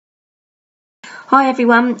Hi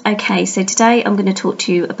everyone. Okay, so today I'm going to talk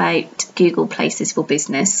to you about Google Places for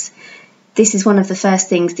Business. This is one of the first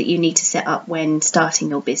things that you need to set up when starting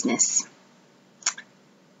your business.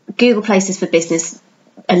 Google Places for Business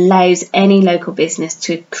allows any local business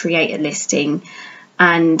to create a listing,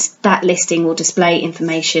 and that listing will display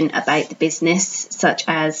information about the business, such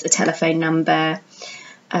as a telephone number,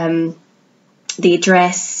 the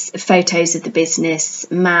address, photos of the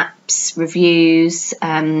business, maps, reviews,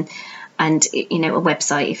 and a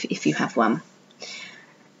website if you have one.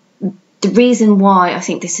 The reason why I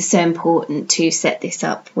think this is so important to set this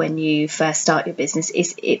up when you first start your business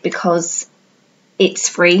is because it's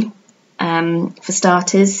free for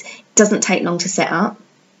starters. It doesn't take long to set up.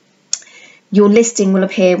 Your listing will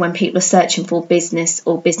appear when people are searching for business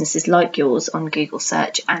or businesses like yours on Google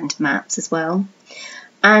search and maps as well.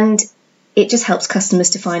 And it just helps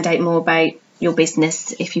customers to find out more about your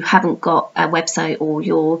business. If you haven't got a website or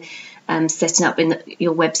you're setting up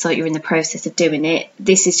your website, you're in the process of doing it,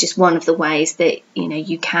 this is just one of the ways that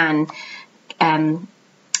you can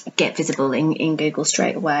get visible in Google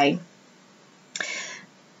straight away.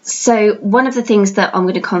 So one of the things that I'm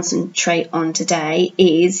going to concentrate on today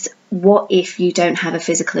is what if you don't have a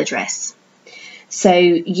physical address. So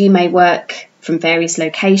you may work from various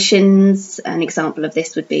locations. An example of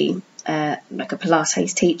this would be like a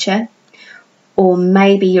Pilates teacher. Or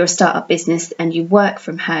maybe you're a startup business and you work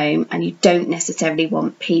from home and you don't necessarily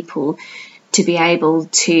want people to be able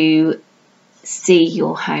to see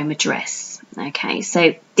your home address. Okay,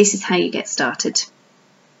 so this is how you get started.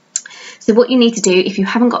 So what you need to do, if you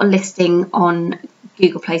haven't got a listing on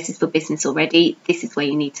Google Places for Business already, this is where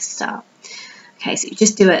you need to start. Okay, so you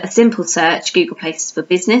just do a simple search, Google Places for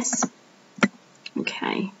Business.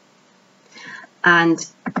 Okay, and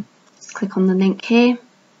just click on the link here.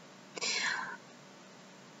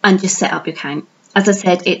 And just set up your account. As I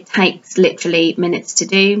said, it takes literally minutes to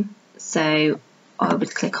do, so I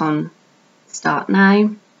would click on Start Now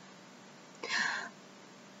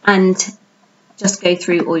and just go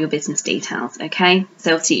through all your business details. Okay,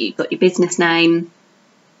 so obviously you've got your business name,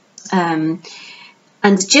 and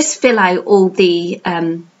just fill out all the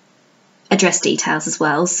address details as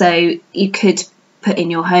well. So you could put in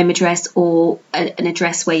your home address or an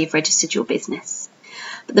address where you've registered your business.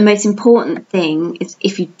 But the most important thing is,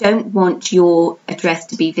 if you don't want your address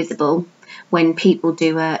to be visible when people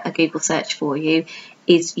do a Google search for you,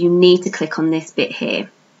 is you need to click on this bit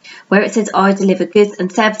here. Where it says I deliver goods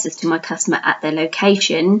and services to my customer at their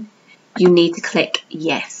location, you need to click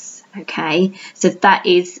yes. Okay, so that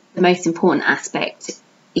is the most important aspect.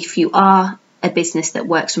 If you are a business that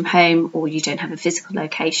works from home or you don't have a physical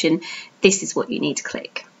location, this is what you need to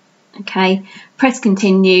click. Okay, press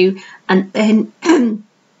continue, and then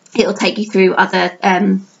it'll take you through other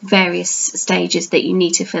various stages that you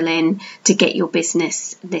need to fill in to get your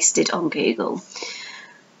business listed on Google.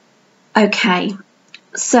 Okay,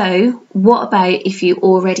 so what about if you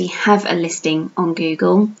already have a listing on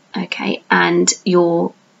Google, okay, and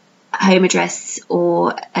your home address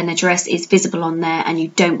or an address is visible on there and you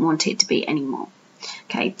don't want it to be anymore?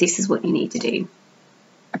 Okay, this is what you need to do.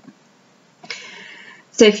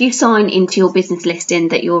 So if you sign into your business listing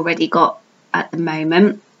that you already got at the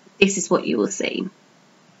moment, this is what you will see.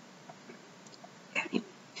 Okay,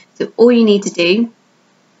 so all you need to do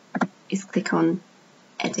is click on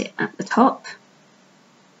Edit at the top.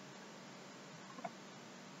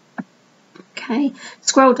 Okay,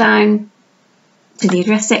 scroll down to the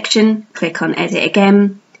address section, click on Edit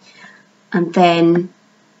again, and then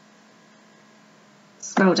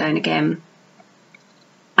scroll down again,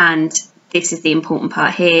 and this is the important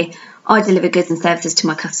part here. I deliver goods and services to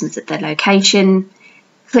my customers at their location.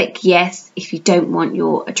 Click yes if you don't want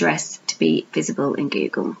your address to be visible in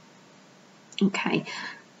Google. Okay,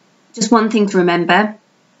 just one thing to remember,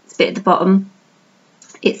 it's a bit at the bottom.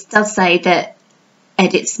 It does say that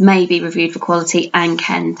edits may be reviewed for quality and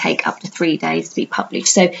can take up to 3 days to be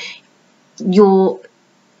published. So the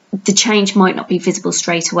change might not be visible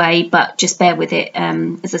straight away, but just bear with it.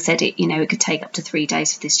 As I said, it could take up to 3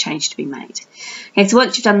 days for this change to be made. Okay, so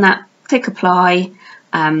once you've done that, click apply.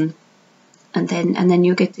 And then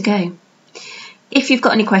you're good to go. If you've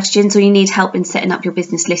got any questions or you need help in setting up your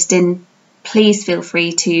business listing, please feel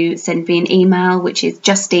free to send me an email, which is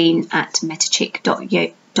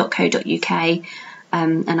justine@metachick.co.uk,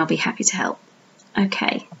 and I'll be happy to help.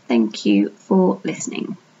 Okay, thank you for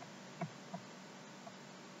listening.